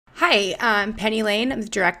Hi, I'm Penny Lane. I'm the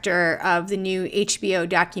director of the new HBO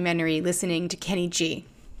documentary, Listening to Kenny G.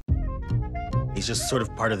 He's just sort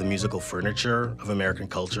of part of the musical furniture of American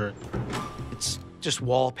culture. It's just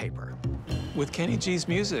wallpaper. With Kenny G's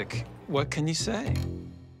music, what can you say?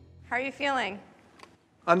 How are you feeling?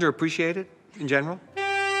 Underappreciated in general.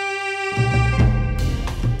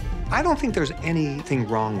 I don't think there's anything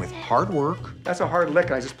wrong with hard work. That's a hard lick,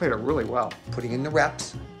 and I just played it really well. Putting in the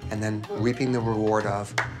reps and then reaping the reward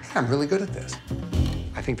of, hey, I'm really good at this.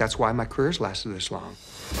 I think that's why my career's lasted this long.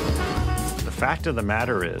 The fact of the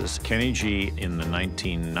matter is, Kenny G in the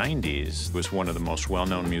 1990s was one of the most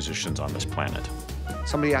well-known musicians on this planet.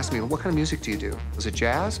 Somebody asked me, well, what kind of music do you do? Is it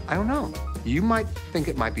jazz? I don't know. You might think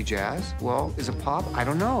it might be jazz. Well, is it pop? I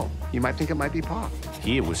don't know. You might think it might be pop.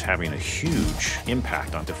 He was having a huge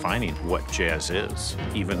impact on defining what jazz is,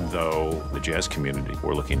 even though the jazz community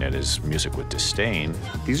were looking at his music with disdain.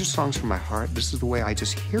 These are songs from my heart. This is the way I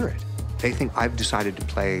just hear it. They think I've decided to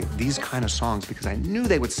play these kind of songs because I knew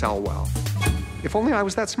they would sell well. If only I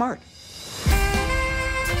was that smart.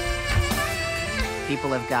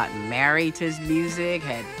 People have gotten married to his music,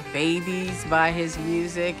 had babies by his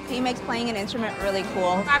music. He makes playing an instrument really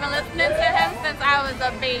cool. I've been listening to him since I was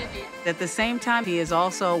a baby. At the same time, he is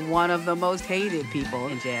also one of the most hated people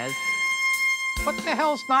in jazz. What the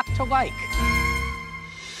hell's not to like?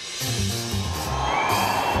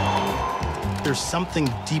 There's something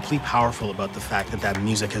deeply powerful about the fact that that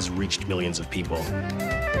music has reached millions of people.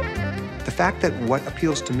 The fact that what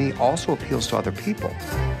appeals to me also appeals to other people.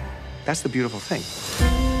 That's the beautiful thing.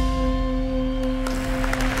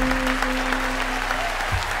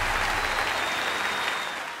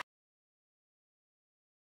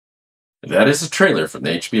 That is a trailer from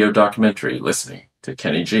the HBO documentary Listening to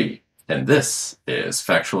Kenny G. And this is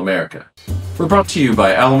Factual America. We're brought to you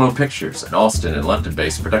by Alamo Pictures, an Austin and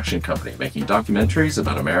London-based production company making documentaries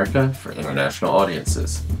about America for international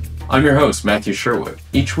audiences. I'm your host, Matthew Sherwood.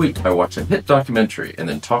 Each week, I watch a hit documentary and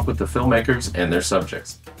then talk with the filmmakers and their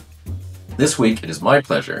subjects. This week, it is my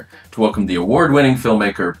pleasure to welcome the award-winning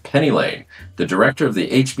filmmaker Penny Lane, the director of the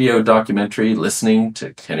HBO documentary Listening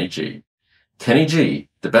to Kenny G. Kenny G,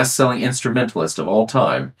 the best-selling instrumentalist of all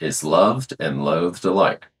time, is loved and loathed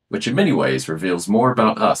alike, which in many ways reveals more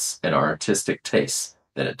about us and our artistic tastes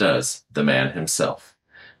than it does the man himself.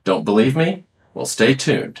 Don't believe me? Well, stay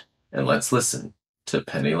tuned, and let's listen to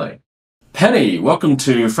Penny Lane. Penny, welcome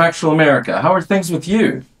to Factual America. How are things with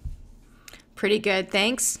you? Pretty good,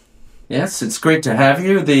 thanks. Yes, it's great to have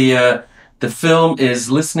you. The film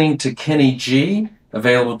is Listening to Kenny G,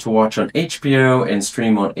 available to watch on HBO and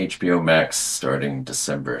stream on HBO Max starting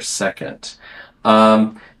December 2nd.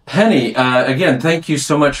 Penny, again, thank you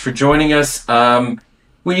so much for joining us.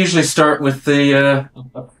 We usually start with the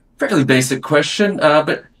fairly basic question,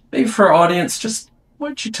 but maybe for our audience, just why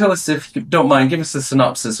don't you tell us, if you don't mind, give us a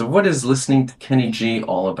synopsis of what is Listening to Kenny G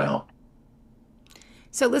all about?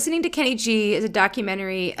 So Listening to Kenny G is a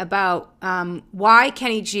documentary about why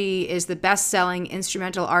Kenny G is the best-selling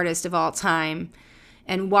instrumental artist of all time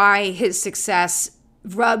and why his success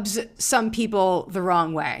rubs some people the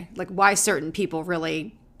wrong way. Like why certain people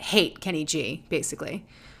really hate Kenny G, basically.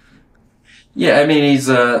 Yeah, I mean, he's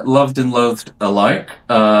loved and loathed alike.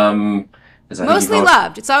 Mostly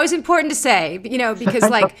loved. It's always important to say, you know, because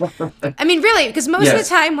like, I mean, really, because most of the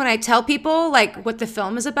time when I tell people like what the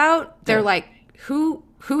film is about, they're like, who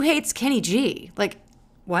hates Kenny G? Like,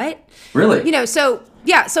 what? Really? You know, so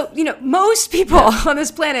you know, most people on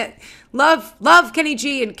this planet love Kenny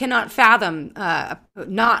G and cannot fathom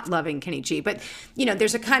not loving Kenny G. But, you know,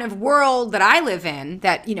 there's a kind of world that I live in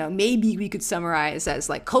that, you know, maybe we could summarize as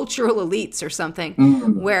like cultural elites or something,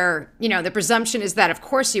 where, you know, the presumption is that, of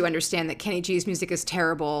course, you understand that Kenny G's music is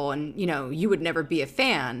terrible and, you know, you would never be a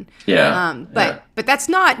fan. But that's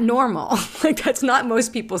not normal. Like, that's not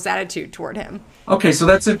most people's attitude toward him. Okay, so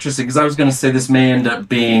that's interesting, because I was going to say this may end up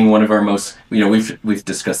being one of our most, you know, we've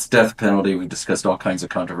discussed the death penalty, we've discussed all kinds of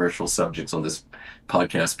controversial subjects on this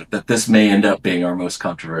podcast, but that this may end up being our most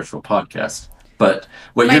controversial podcast. But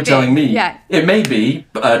what you're telling me, it may be,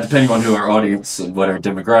 depending on who our audience and what our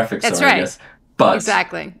demographics are, I guess. But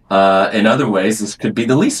exactly. In other ways, this could be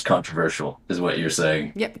the least controversial, is what you're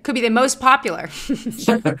saying. Yep, it could be the most popular.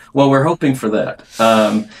 Well, we're hoping for that.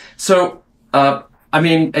 I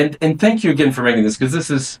mean, and thank you again for making this, because this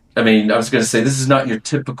is, I mean, I was going to say, this is not your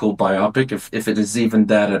typical biopic, if it is even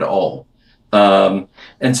that at all.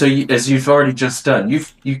 And so, as you've already just done,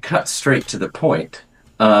 you cut straight to the point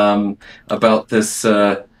about this,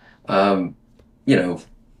 you know,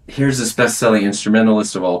 here's this best-selling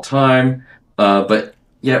instrumentalist of all time, but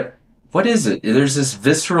yet, what is it? There's this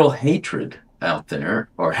visceral hatred out there,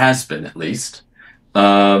 or has been at least,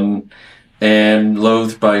 and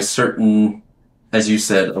loathed by certain, as you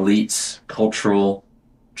said, elites, cultural,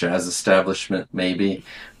 jazz establishment, maybe.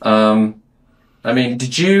 I mean,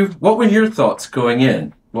 what were your thoughts going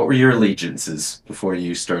in? What were your allegiances before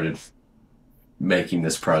you started making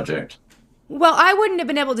this project? Well, I wouldn't have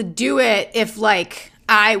been able to do it if, like,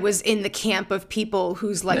 I was in the camp of people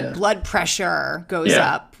whose, like, blood pressure goes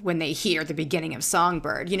up when they hear the beginning of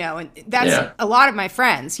Songbird, you know, and that's a lot of my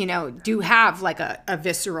friends, you know, do have like a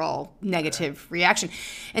visceral negative reaction.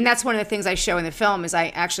 And that's one of the things I show in the film is I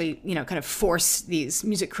actually, you know, kind of force these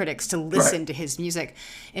music critics to listen to his music,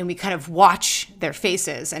 and we kind of watch their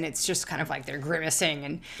faces, and it's just kind of like they're grimacing,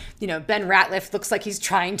 and, you know, Ben Ratliff looks like he's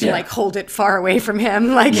trying to like hold it far away from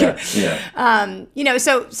him. Like, you know,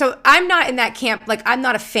 so I'm not in that camp. Like, I'm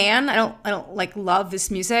not a fan. I don't like love this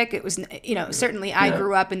music. It was, you know, certainly I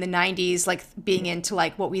grew up in the 90s, like being into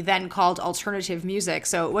like what we then called alternative music.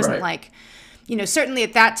 So it wasn't like, you know, certainly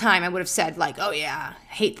at that time I would have said like, oh yeah,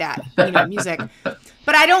 hate that, you know, music.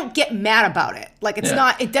 But I don't get mad about it. Like, it's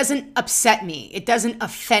not, it doesn't upset me. It doesn't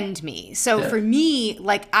offend me. So for me,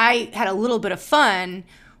 like, I had a little bit of fun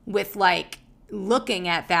with like looking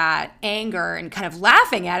at that anger and kind of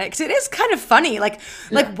laughing at it, because it is kind of funny. Like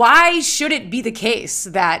why should it be the case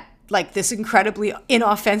that like this incredibly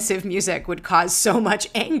inoffensive music would cause so much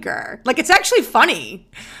anger? Like, it's actually funny.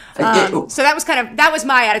 So that was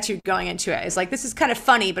my attitude going into it. Is like, this is kind of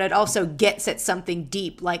funny, but it also gets at something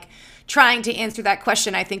deep. Like, trying to answer that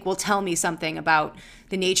question, I think, will tell me something about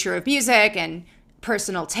the nature of music and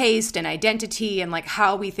personal taste and identity, and like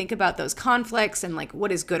how we think about those conflicts, and like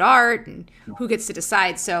what is good art and who gets to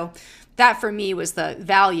decide. So that for me was the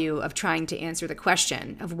value of trying to answer the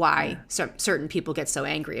question of why certain people get so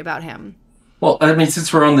angry about him. Well, I mean,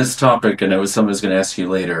 since we're on this topic, and it was something I was going to ask you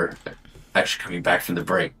later, actually coming back from the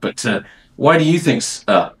break, but why do you think,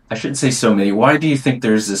 I shouldn't say so many, why do you think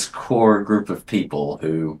there's this core group of people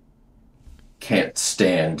who can't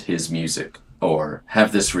stand his music or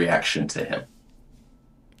have this reaction to him?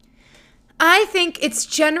 I think it's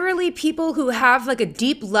generally people who have like a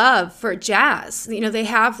deep love for jazz. You know, they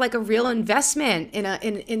have like a real investment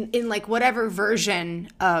in like whatever version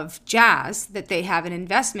of jazz that they have an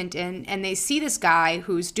investment in, and they see this guy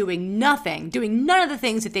who's doing none of the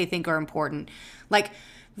things that they think are important, like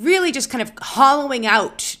really just kind of hollowing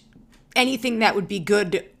out anything that would be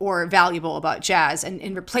good or valuable about jazz,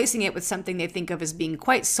 and replacing it with something they think of as being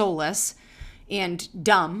quite soulless and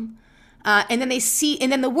dumb. And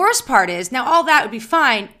then the worst part is, now all that would be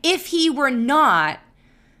fine if he were not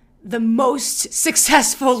the most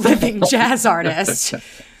successful living jazz artist,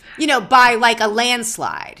 you know, by like a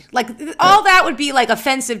landslide. Like, all that would be like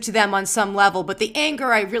offensive to them on some level, but the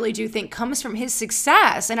anger, I really do think, comes from his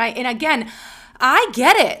success. And again, I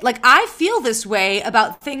get it. Like, I feel this way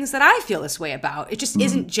about things that I feel this way about. It just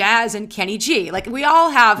isn't jazz and Kenny G. Like, we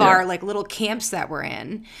all have our like little camps that we're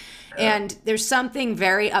in. And there's something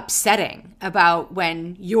very upsetting about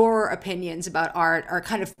when your opinions about art are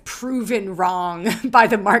kind of proven wrong by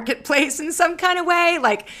the marketplace in some kind of way.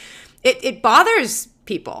 Like, it bothers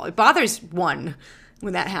people. It bothers one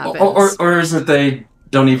when that happens. Or is it they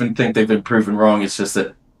don't even think they've been proven wrong? It's just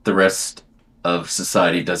that the rest of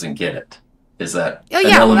society doesn't get it. Is that an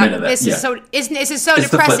element of that? This is so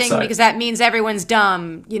depressing, because that means everyone's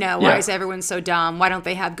dumb. You know, why is everyone so dumb? Why don't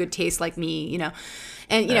they have good taste like me? You know.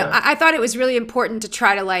 And, you know, I thought it was really important to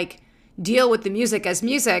try to, like, deal with the music as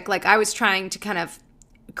music. Like, I was trying to kind of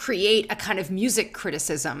create a kind of music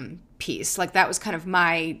criticism piece. Like, that was kind of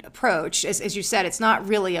my approach. As you said, it's not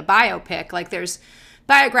really a biopic. Like, there's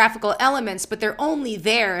biographical elements, but they're only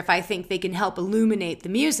there if I think they can help illuminate the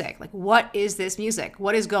music. Like, what is this music?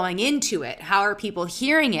 What is going into it? How are people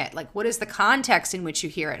hearing it? Like, what is the context in which you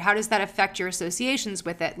hear it? How does that affect your associations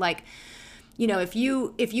with it? Like, you know, if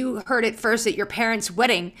you heard it first at your parents'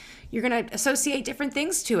 wedding, you're going to associate different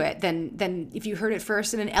things to it than if you heard it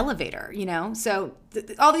first in an elevator, you know? So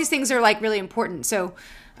all these things are like really important. So,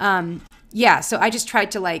 so I just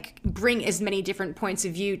tried to like bring as many different points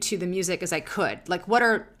of view to the music as I could. Like, what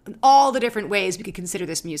are all the different ways we could consider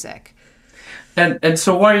this music? And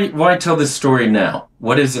so why tell this story now?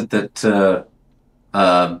 What is it that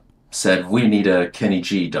said we need a Kenny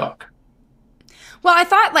G doc? Well, I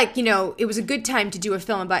thought, like, you know, it was a good time to do a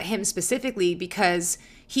film about him specifically because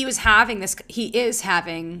he is having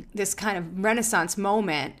this kind of renaissance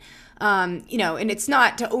moment, you know, and it's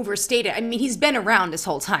not to overstate it. I mean, he's been around this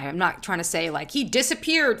whole time. I'm not trying to say, like, he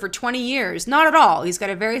disappeared for 20 years. Not at all. He's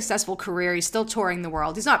got a very successful career. He's still touring the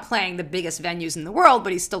world. He's not playing the biggest venues in the world,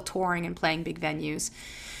 but he's still touring and playing big venues.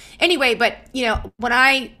 Anyway, but, you know, when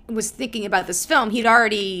I was thinking about this film, he'd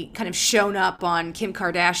already kind of shown up on Kim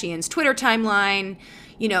Kardashian's Twitter timeline.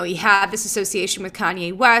 You know, he had this association with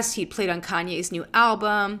Kanye West. He'd played on Kanye's new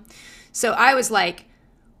album. So I was like,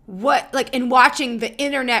 what, like, and watching the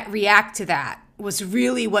internet react to that was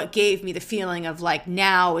really what gave me the feeling of like,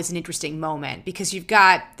 now is an interesting moment, because you've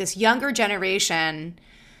got this younger generation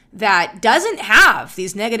that doesn't have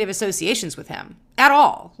these negative associations with him at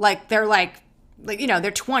all. Like, they're like, you know, they're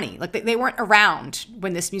 20. Like, they weren't around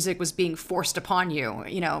when this music was being forced upon you,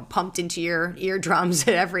 you know, pumped into your eardrums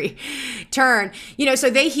at every turn. You know, so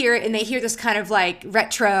they hear it and they hear this kind of like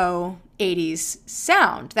retro 80s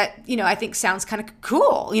sound that, you know, I think sounds kind of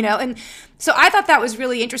cool, you know? And so I thought that was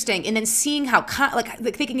really interesting. And then seeing how, like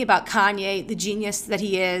thinking about Kanye, the genius that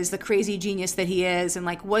he is, the crazy genius that he is, and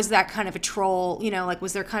like, was that kind of a troll, you know, like,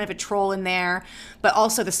 was there kind of a troll in there? But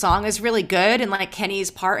also the song is really good, and like Kenny's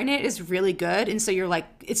part in it is really good. And so you're like,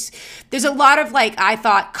 there's a lot of like, I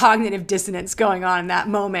thought, cognitive dissonance going on in that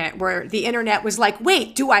moment where the internet was like,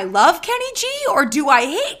 wait, do I love Kenny G or do I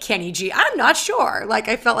hate Kenny G? I'm not sure. Like,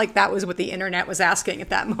 I felt like that was what the internet was asking at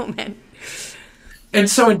that moment. And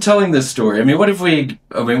so in telling this story, I mean, what have we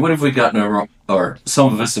gotten wrong, or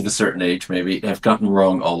some of us of a certain age maybe have gotten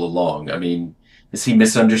wrong all along? I mean, is he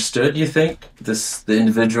misunderstood, you think, the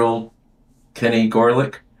individual Kenny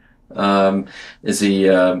Gorelick? Is he,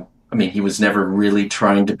 I mean, he was never really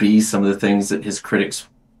trying to be some of the things that his critics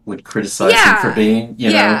would criticize him for being, you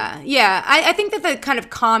know? Yeah. I think that the kind of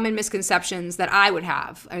common misconceptions that I would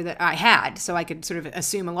have, or that I had, so I could sort of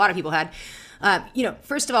assume a lot of people had, you know,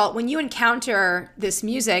 first of all, when you encounter this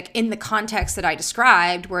music in the context that I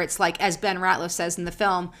described, where it's like, as Ben Ratliff says in the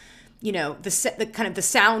film, you know, the kind of the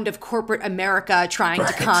sound of corporate America trying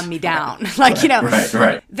to calm me down, like, you know,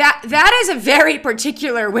 that is a very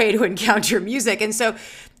particular way to encounter music. And so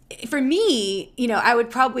for me, you know, I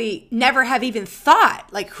would probably never have even thought,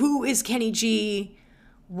 like, who is Kenny G?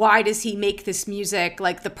 Why does he make this music?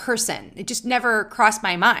 Like, the person. It just never crossed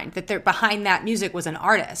my mind that there behind that music was an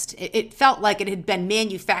artist. It felt like it had been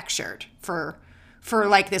manufactured for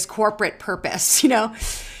like this corporate purpose, you know?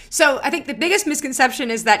 So I think the biggest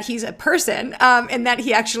misconception is that he's a person, and that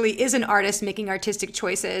he actually is an artist making artistic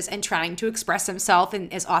choices and trying to express himself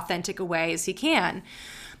in as authentic a way as he can.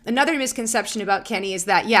 Another misconception about Kenny is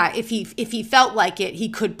that, yeah, if he felt like it, he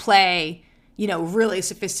could play, you know, really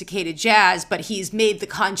sophisticated jazz, but he's made the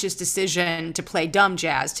conscious decision to play dumb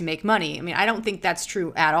jazz to make money. I mean, I don't think that's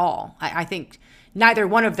true at all. I think neither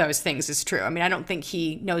one of those things is true. I mean, I don't think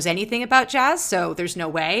he knows anything about jazz, so there's no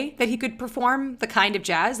way that he could perform the kind of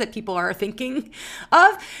jazz that people are thinking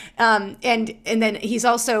of. And then he's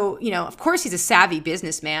also, you know, of course he's a savvy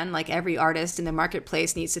businessman. Like every artist in the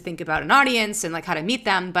marketplace needs to think about an audience and like how to meet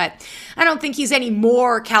them. But I don't think he's any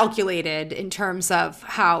more calculated in terms of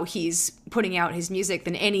how he's putting out his music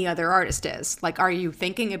than any other artist is. Like, are you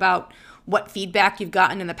thinking about what feedback you've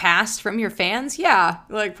gotten in the past from your fans? Yeah,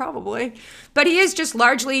 like probably. But he is just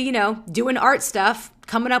largely, you know, doing art stuff,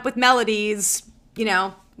 coming up with melodies, you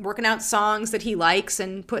know, working out songs that he likes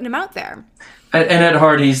and putting them out there. And at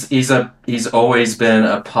heart, he's always been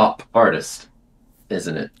a pop artist,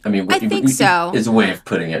 isn't it? I mean, I think so. Is a way of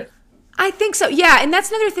putting it. I think so. Yeah, and that's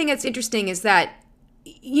another thing that's interesting is that,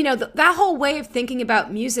 you know, that whole way of thinking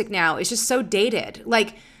about music now is just so dated.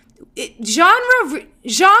 Like, genre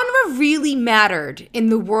really mattered in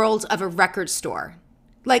the world of a record store.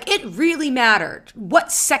 Like, it really mattered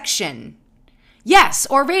what section, yes,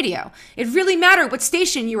 or radio. It really mattered what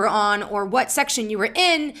station you were on or what section you were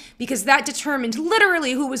in, because that determined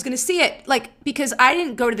literally who was going to see it. Like, because I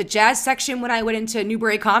didn't go to the jazz section when I went into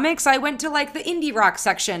Newbury Comics. I went to like the indie rock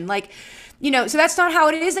section. Like, you know, so that's not how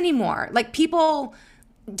it is anymore. Like, people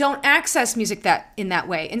don't access music that in that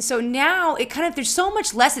way. And so now it kind of, there's so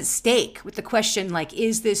much less at stake with the question, like,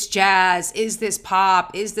 is this jazz? Is this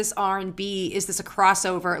pop? Is this R&B? Is this a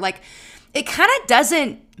crossover? Like, it kind of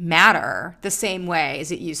doesn't matter the same way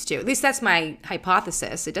as it used to. At least that's my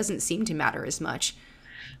hypothesis. It doesn't seem to matter as much.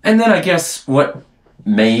 And then I guess what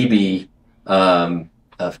maybe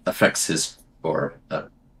affects his, or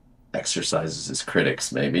exercises his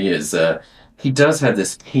critics maybe, is he does have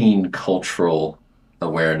this keen cultural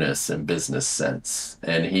awareness and business sense,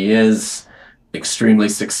 and he is extremely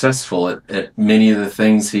successful at many of the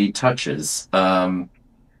things he touches, and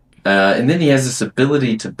then he has this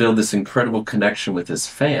ability to build this incredible connection with his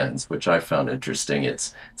fans, which I found interesting.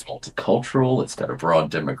 It's multicultural, it's got a broad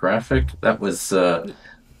demographic. That was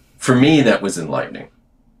for me, that was enlightening.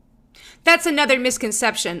 That's another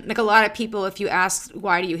misconception. Like, a lot of people, if you ask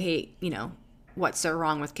why do you hate, you know, what's so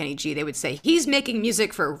wrong with Kenny G, they would say he's making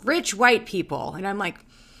music for rich white people. And I'm like,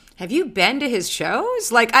 have you been to his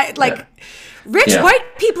shows? Rich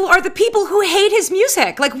white people are the people who hate his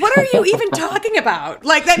music. Like, what are you even talking about?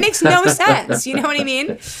 Like, that makes no sense. You know what I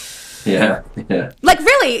mean? Yeah. Like,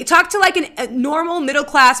 really, talk to like a normal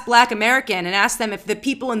middle-class Black American and ask them if the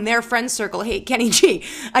people in their friend circle hate Kenny G.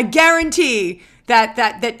 I guarantee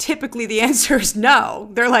that typically the answer is no.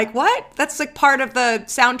 They're like, what? That's like part of the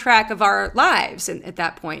soundtrack of our lives at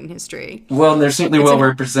that point in history. Well, and they're certainly well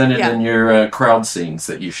represented in your crowd scenes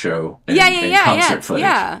that you show in concert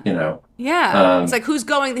footage, you know. Yeah. It's like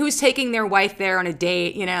who's taking their wife there on a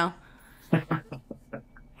date, you know?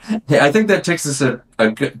 Yeah, I think that takes us to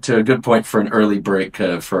a good point for an early break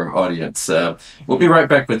for our audience. We'll be right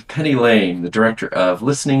back with Penny Lane, the director of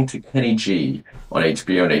Listening to Kenny G on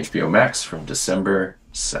HBO and HBO Max from December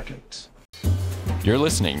 2nd. You're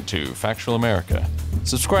listening to Factual America.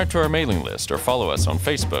 Subscribe to our mailing list or follow us on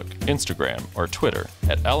Facebook, Instagram, or Twitter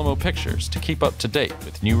at Alamo Pictures to keep up to date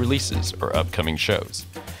with new releases or upcoming shows.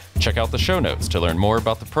 Check out the show notes to learn more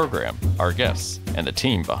about the program, our guests, and the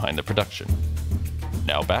team behind the production.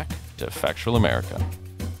 Now back to Factual America.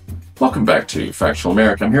 Welcome back to Factual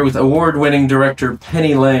America. I'm here with award-winning director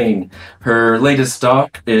Penny Lane. Her latest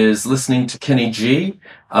doc is Listening to Kenny G.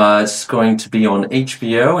 It's going to be on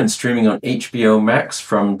HBO and streaming on HBO Max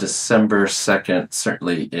from December 2nd,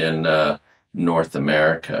 certainly in North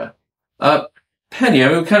America. Penny,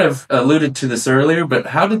 I kind of alluded to this earlier, but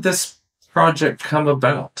how did this project come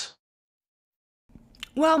about?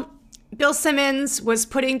 Well, Bill Simmons was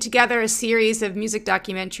putting together a series of music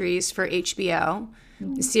documentaries for HBO.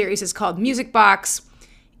 The series is called Music Box,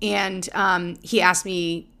 and he asked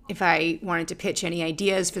me if I wanted to pitch any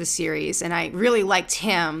ideas for the series, and I really liked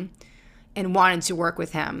him and wanted to work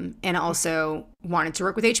with him, and also wanted to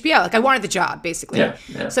work with HBO. Like, I wanted the job, basically.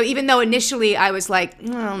 Yeah. So even though initially I was like,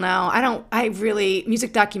 oh, no,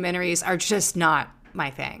 music documentaries are just not my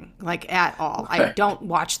thing, like, at all. I don't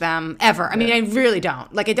watch them ever. I mean, I really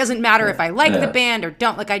don't. Like, it doesn't matter if I like the band or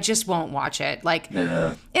don't. Like, I just won't watch it. Like,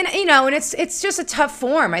 and you know, and it's just a tough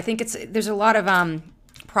form. I think there's a lot of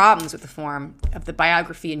problems with the form of the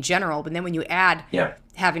biography in general. But then when you add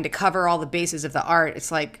having to cover all the bases of the art,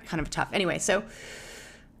 it's like kind of tough. Anyway, so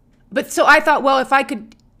I thought, well,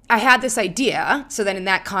 I had this idea. So then in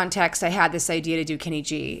that context, I had this idea to do Kenny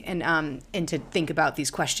G and to think about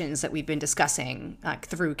these questions that we've been discussing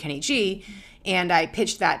through Kenny G. And I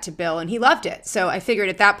pitched that to Bill and he loved it. So I figured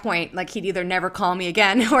at that point, like, he'd either never call me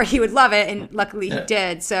again or he would love it. And luckily he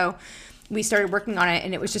did. So we started working on it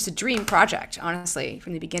and it was just a dream project, honestly,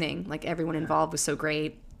 from the beginning. Like, everyone involved was so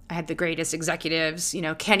great. I had the greatest executives. You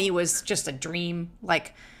know, Kenny was just a dream.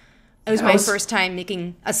 Like, it was my first time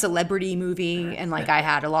making a celebrity movie, and like, I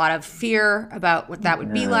had a lot of fear about what that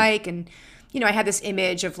would be like, and you know, I had this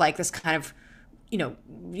image of like this kind of, you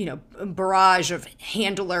know, barrage of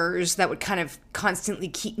handlers that would kind of constantly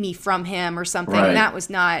keep me from him or something. And that was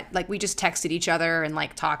not, like, we just texted each other and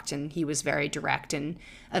like talked, and he was very direct and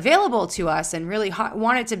available to us, and really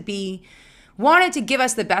wanted to give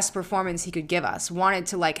us the best performance he could give us, wanted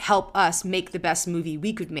to like help us make the best movie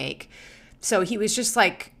we could make. So he was just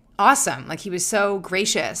like awesome. Like, he was so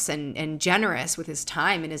gracious and generous with his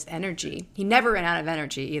time and his energy. He never ran out of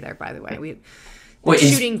energy either, by the way.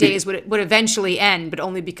 Shooting days would eventually end, but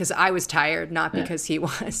only because I was tired, not because he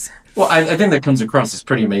was. Well, I think that comes across as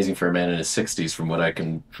pretty amazing for a man in his 60s, from what I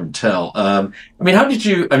can tell. I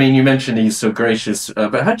mean, you mentioned he's so gracious,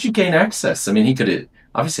 but how did you gain access? I mean, he could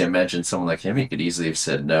obviously imagine someone like him, he could easily have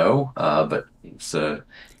said no, but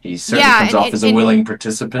he certainly comes off as a willing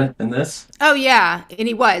participant in this. Oh, yeah. And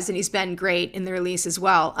he was. And he's been great in the release as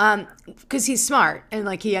well. Because he's smart. And,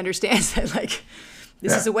 like, he understands that, like,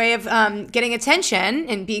 this is a way of getting attention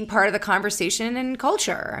and being part of the conversation and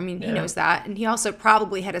culture. I mean, he knows that. And he also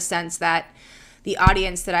probably had a sense that the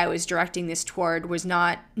audience that I was directing this toward was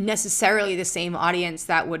not necessarily the same audience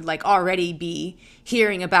that would, like, already be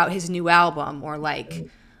hearing about his new album or, like,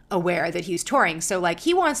 aware that he's touring. So, like,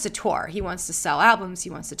 he wants to tour. He wants to sell albums. He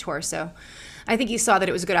wants to tour. So I think he saw that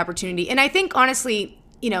it was a good opportunity. And I think, honestly,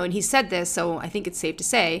 you know, and he said this, so I think it's safe to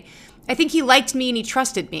say, I think he liked me and he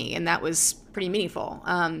trusted me, and that was pretty meaningful.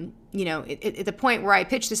 You know, at the point where I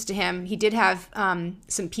pitched this to him, he did have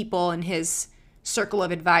some people in his circle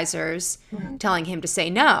of advisors telling him to say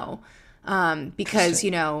no, because,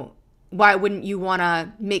 you know, why wouldn't you want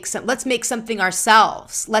to let's make something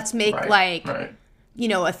ourselves. Let's make you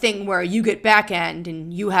know, a thing where you get back end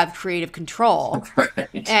and you have creative control.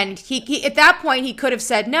 And he at that point, he could have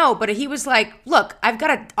said no, but he was like, look, I've got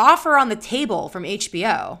an offer on the table from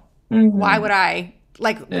HBO. Why would I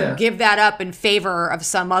give that up in favor of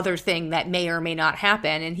some other thing that may or may not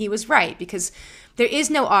happen? And he was right, because there is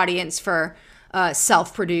no audience for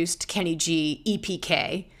self-produced Kenny G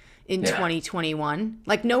EPK in 2021.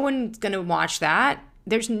 Like, no one's going to watch that.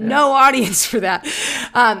 There's no audience for that.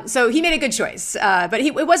 So he made a good choice. But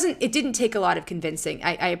it didn't take a lot of convincing.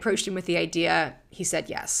 I approached him with the idea. He said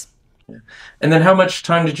yes. Yeah. And then how much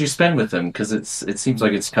time did you spend with him? Because it seems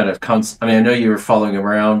like it's kind of I mean, I know you were following him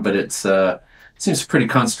around, but it seems pretty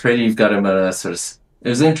concentrated. You've got him at a sort of. It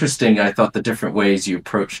was interesting. I thought the different ways you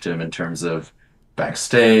approached him in terms of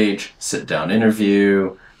backstage, sit down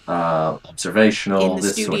interview, observational, in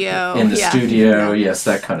the studio, yes,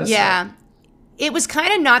 that kind of stuff. Yeah. It was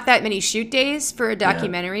kind of not that many shoot days for a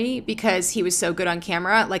documentary because he was so good on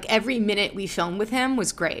camera. Like, every minute we filmed with him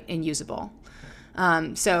was great and usable.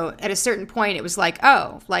 So at a certain point it was like,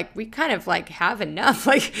 oh, like we kind of like have enough.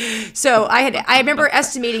 Like, so I remember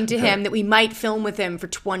estimating to him that we might film with him for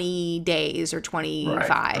 20 days or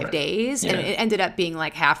 25 days. And it ended up being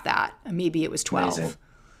like half that. Maybe it was 12.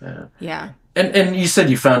 Amazing. Yeah. And you said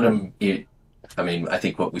you found him, I mean, I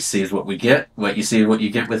think what we see is what we get. What you see, what you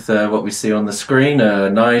get with what we see on the screen.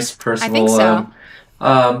 Nice, personal. I think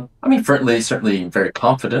so. I mean, certainly very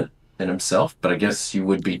confident in himself, but I guess you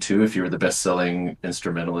would be too if you were the best-selling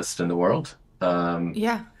instrumentalist in the world.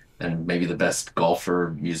 Yeah. And maybe the best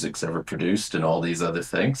golfer music's ever produced, and all these other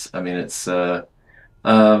things. I mean, it's. I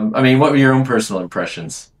mean, what were your own personal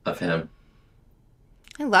impressions of him?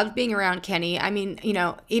 I loved being around Kenny. I mean,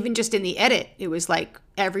 even just in the edit, it was like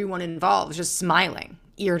everyone involved was just smiling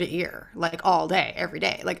ear to ear, like all day, every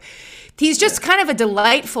day. Like, he's just kind of a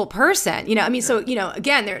delightful person, I mean, so,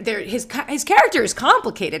 again, his character is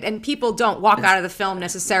complicated, and people don't walk out of the film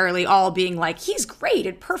necessarily all being like, he's great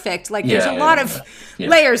and perfect. Like, there's a lot of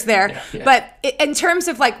layers there. But in terms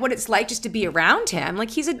of like what it's like just to be around him,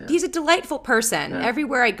 like, he's a delightful person.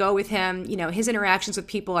 Everywhere I go with him, his interactions with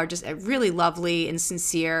people are just really lovely and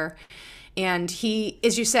sincere. And he,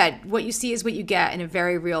 as you said, what you see is what you get in a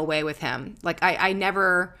very real way with him. Like, I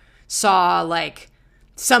never saw like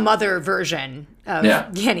some other version of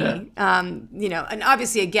Kenny. And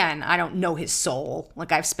obviously, again, I don't know his soul.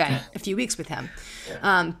 Like, I've spent a few weeks with him.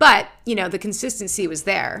 But, the consistency was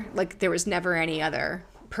there. Like, there was never any other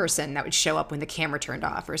person that would show up when the camera turned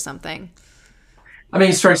off or something. I mean,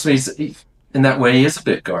 he strikes me in that way, he is a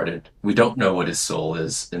bit guarded. We don't know what his soul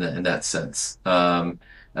is in that sense.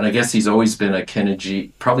 And I guess he's always been a Kenny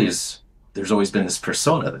G. There's always been this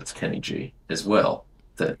persona that's Kenny G as well.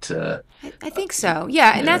 That I think so.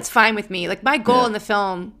 Yeah, and that's fine with me. Like, my goal in the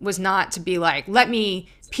film was not to be like, let me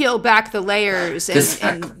peel back the layers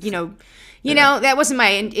and that wasn't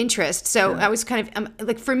my interest. So I was kind of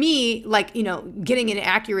like, for me, like, getting an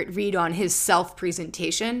accurate read on his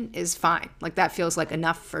self-presentation is fine. Like, that feels like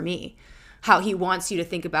enough for me. How he wants you to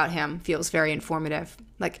think about him feels very informative.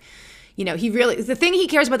 Like, the thing he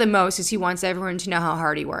cares about the most is he wants everyone to know how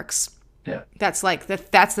hard he works. Yeah. That's like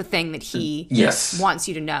that's the thing that he wants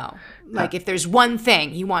you to know. Like, if there's one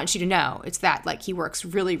thing he wants you to know, it's that, like, he works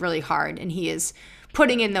really, really hard, and he is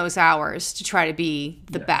putting in those hours to try to be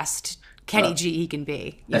the best Kenny G he can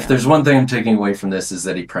be. If there's one thing I'm taking away from this, is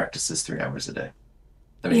that he practices 3 hours a day.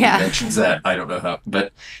 I mean, he mentions that. I don't know how,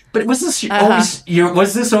 but was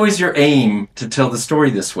this always your aim to tell the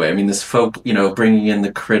story this way? I mean, this folk, bringing in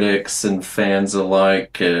the critics and fans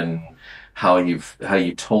alike, and how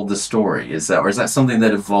you told the story. Is that something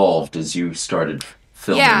that evolved as you started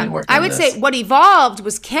filming and working? I would say what evolved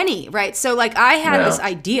was Kenny, right? So, like, I had this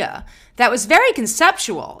idea that was very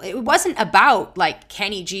conceptual. It wasn't about like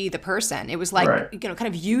Kenny G the person. It was like kind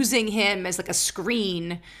of using him as like a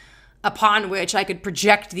screen upon which I could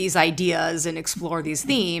project these ideas and explore these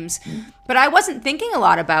themes. But I wasn't thinking a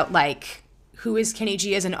lot about, like, who is Kenny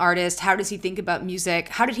G as an artist? How does he think about music?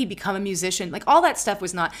 How did he become a musician? Like, all that stuff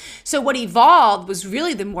was not. So what evolved was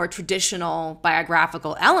really the more traditional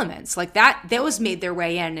biographical elements. Like, those made their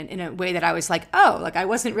way in a way that I was like, oh, like, I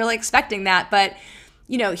wasn't really expecting that. But,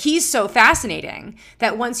 he's so fascinating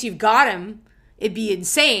that once you've got him, it'd be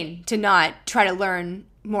insane to not try to learn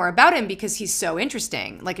more about him because he's so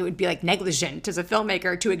interesting. Like, it would be like negligent as a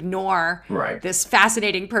filmmaker to ignore this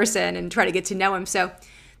fascinating person and try to get to know him. So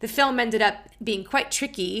the film ended up being quite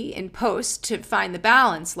tricky in post to find the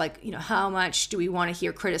balance. Like, how much do we want to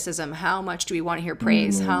hear criticism? How much do we want to hear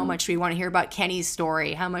praise? How much do we want to hear about Kenny's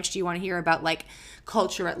story? How much do you want to hear about, like,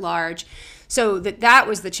 culture at large? So that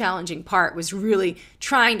was the challenging part, was really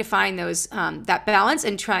trying to find those that balance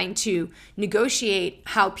and trying to negotiate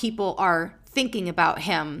how people are thinking about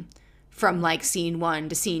him from, like, scene 1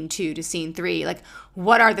 to scene 2 to scene 3. Like,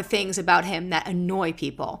 what are the things about him that annoy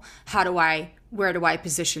people? Where do I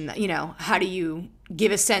position that? How do you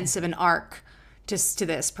give a sense of an arc to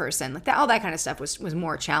this person. Like that, all that kind of stuff was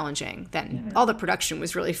more challenging than all the production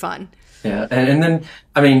was really fun. Yeah, and then,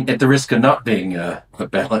 I mean, at the risk of not being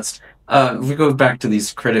balanced, if we go back to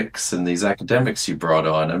these critics and these academics you brought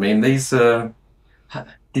on, I mean, these,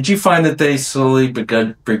 did you find that they slowly,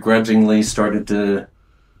 begrudgingly started to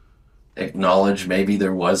acknowledge maybe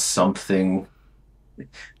there was something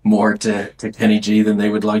more to Kenny G than they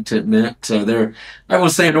would like to admit? I will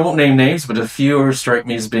say, I won't name names, but a few strike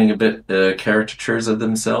me as being a bit caricatures of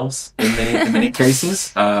themselves in many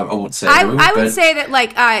cases. I won't say who, I would say that,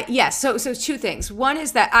 like, yes. So two things. One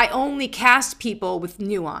is that I only cast people with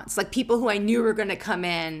nuance, like people who I knew were going to come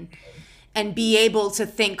in and be able to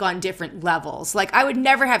think on different levels. Like, I would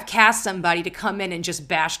never have cast somebody to come in and just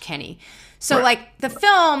bash Kenny. So, like, the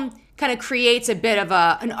film kind of creates a bit of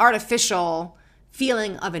an artificial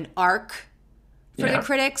feeling of an arc for the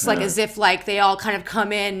critics, like as if like they all kind of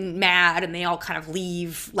come in mad and they all kind of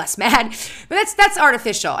leave less mad. But that's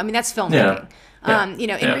artificial. I mean, that's filmmaking. You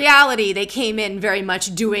know, in reality, they came in very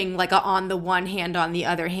much doing like a on the one hand, on the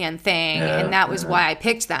other hand thing. And that was why I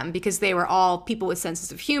picked them, because they were all people with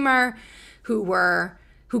senses of humor who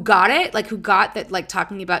got it, like who got that, like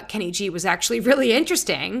talking about Kenny G was actually really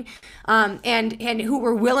interesting, and who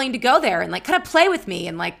were willing to go there and like kind of play with me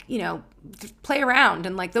and like, you know, play around.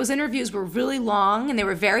 And like those interviews were really long and they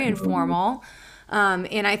were very informal.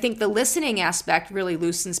 And I think the listening aspect really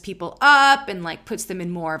loosens people up and like puts them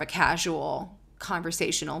in more of a casual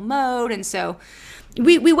conversational mode. And so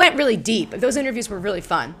we went really deep. Those interviews were really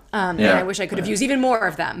fun. And I wish I could have used even more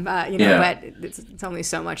of them, you know, but it's only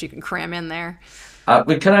so much you can cram in there.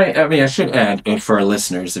 But I mean, I should add for our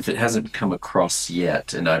listeners, if it hasn't come across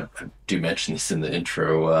yet, and I do mention this in the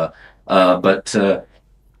intro, but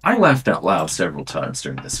I laughed out loud several times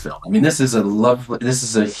during this film. I mean, this is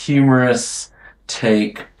a humorous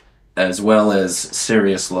take as well as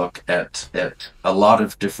serious look at a lot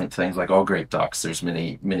of different things. Like all great docs, there's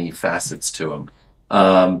many facets to them.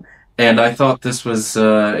 And I thought this was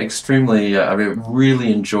extremely, I mean,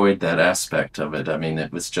 really enjoyed that aspect of it. I mean,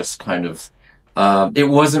 it was just kind of, it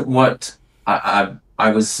wasn't what I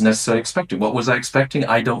was necessarily expecting. What was I expecting?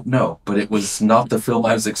 I don't know, but it was not the film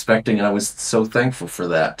I was expecting, and I was so thankful for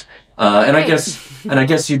that. And I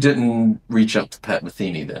guess you didn't reach out to Pat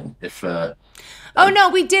Metheny then, if. Oh no,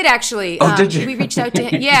 we did actually. Oh, did you? We reached out to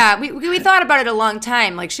him. Yeah, we thought about it a long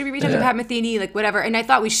time. Like, should we reach out to Pat Metheny? Like, whatever. And I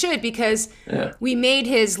thought we should, because we made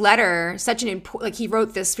his letter such an important. Like, he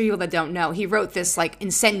wrote this, for people that don't know, he wrote this like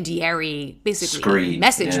incendiary, basically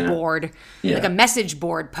message board, like a message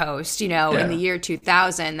board post. You know, in the year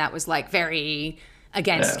 2000, that was like very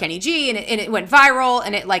against Kenny G, and it went viral,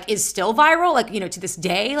 and it like is still viral. Like, you know, to this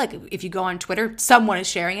day, like if you go on Twitter, someone is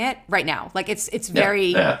sharing it right now. Like it's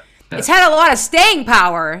very. It's had a lot of staying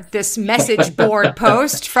power, this message board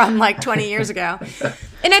post from like 20 years ago.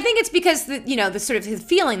 And I think it's because, the sort of his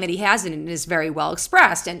feeling that he has in it is very well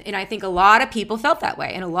expressed. And I think a lot of people felt that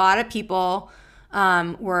way. And a lot of people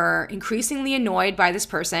were increasingly annoyed by this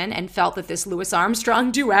person and felt that this Louis Armstrong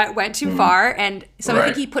duet went too far. And so I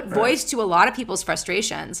think he put voice to a lot of people's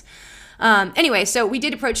frustrations. Anyway, so we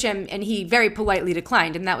did approach him, and he very politely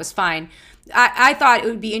declined, and that was fine. I thought it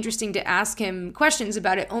would be interesting to ask him questions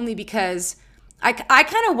about it, only because I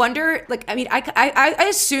kind of wonder, like, I mean, I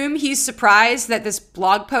assume he's surprised that this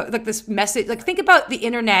blog post, like this message, like think about the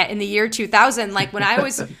internet in the year 2000, like when I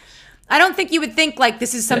was, I don't think you would think like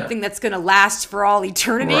this is something that's going to last for all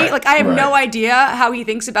eternity. Like I have no idea how he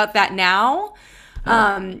thinks about that now.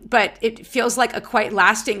 But it feels like a quite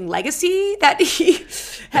lasting legacy that he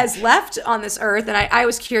has left on this earth. And I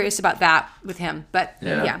was curious about that with him, but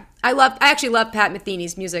I actually love Pat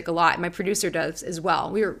Metheny's music a lot. My producer does as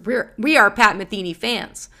well. We are Pat Metheny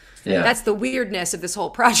fans. Yeah. That's the weirdness of this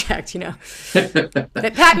whole project, you know,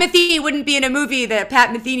 that Pat Metheny wouldn't be in a movie that a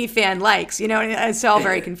Pat Metheny fan likes, you know, it's all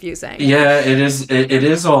very confusing. Yeah, it is. It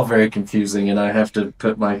is all very confusing. And I have to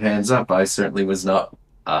put my hands up. I certainly was not,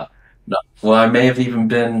 well, I may have even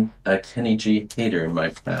been a Kenny G hater in my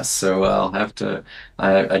past, so I'll have to.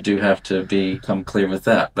 I do have to become clear with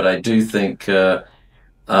that. But I do think,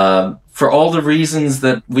 for all the reasons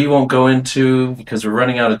that we won't go into because we're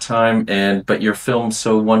running out of time, but your film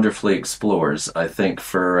so wonderfully explores, I think,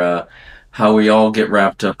 for how we all get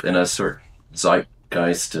wrapped up in a sort of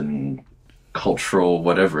zeitgeist and cultural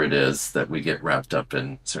whatever it is that we get wrapped up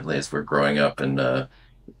in. Certainly, as we're growing up and.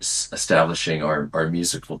 Establishing our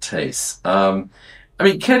musical tastes. I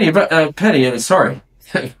mean, Kenny, Penny, sorry,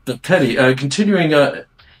 but Penny, continuing.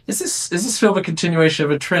 Is this film a continuation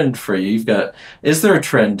of a trend for you? Is there a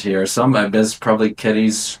trend here? Some, I guess, probably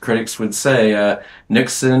Kenny's critics would say,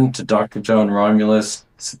 Nixon to Dr. John Romulus,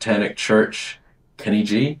 Satanic Church, Kenny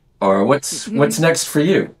G. or what's next for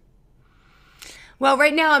you? Well,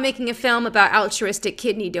 right now I'm making a film about altruistic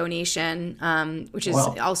kidney donation, which is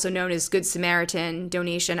also known as Good Samaritan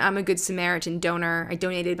donation. I'm a Good Samaritan donor. I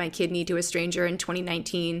donated my kidney to a stranger in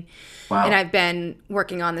 2019. Wow. And I've been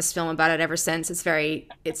working on this film about it ever since. It's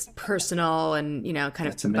personal and,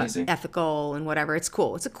 kind of ethical and whatever. It's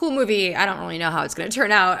cool. It's a cool movie. I don't really know how it's going to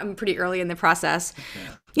turn out. I'm pretty early in the process.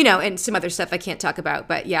 Yeah. And some other stuff I can't talk about.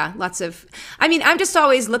 But yeah, I'm just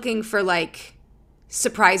always looking for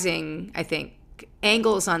surprising, I think,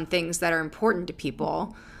 angles on things that are important to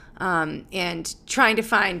people, and trying to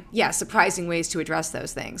find surprising ways to address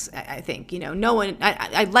those things. I think no one.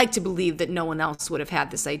 I'd like to believe that no one else would have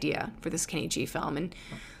had this idea for this Kenny G film, and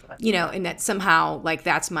and that somehow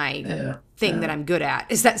that's my thing that I'm good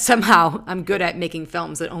at, is that somehow I'm good at making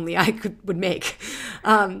films that only I would make.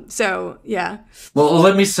 So yeah. Well,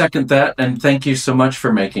 let me second that, and thank you so much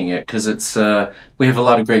for making it, because it's we have a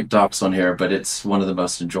lot of great docs on here, but it's one of the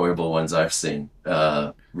most enjoyable ones I've seen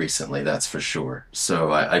recently, that's for sure.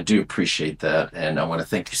 So I do appreciate that, and I want to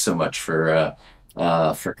thank you so much for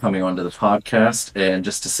coming onto the podcast, and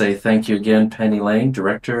just to say thank you again, Penny Lane,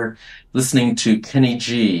 director, listening to Kenny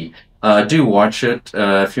G. Do watch it.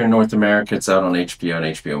 If you're in North America, it's out on HBO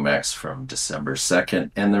and HBO Max from December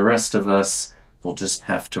 2nd, and the rest of us will just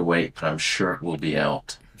have to wait, but I'm sure it will be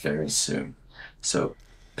out very soon. So,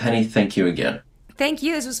 Penny, thank you again. Thank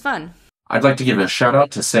you. This was fun. I'd like to give a shout out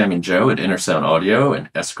to Sam and Joe at Intersound Audio in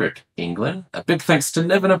Eskrick, England. A big thanks to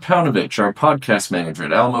Nevin Apaunovich, our podcast manager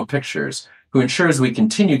at Alamo Pictures, who ensures we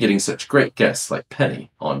continue getting such great guests like Penny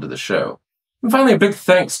onto the show. And finally, a big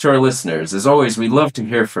thanks to our listeners. As always, we love to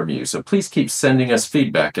hear from you, so please keep sending us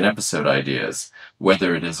feedback and episode ideas,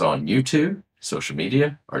 whether it is on YouTube, social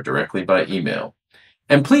media, or directly by email.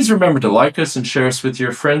 And please remember to like us and share us with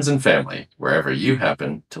your friends and family, wherever you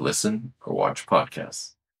happen to listen or watch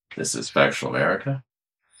podcasts. This is Factual America,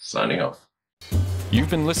 signing off. You've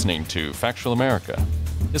been listening to Factual America.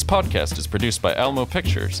 This podcast is produced by Alamo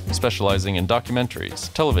Pictures, specializing in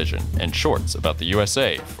documentaries, television, and shorts about the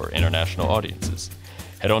USA for international audiences.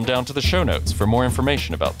 Head on down to the show notes for more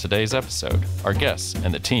information about today's episode, our guests,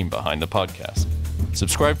 and the team behind the podcast.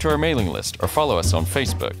 Subscribe to our mailing list or follow us on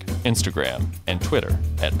Facebook, Instagram, and Twitter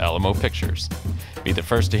at Alamo Pictures. Be the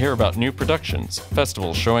first to hear about new productions,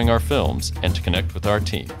 festivals showing our films, and to connect with our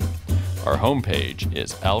team. Our homepage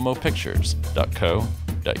is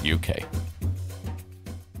alamopictures.co.uk.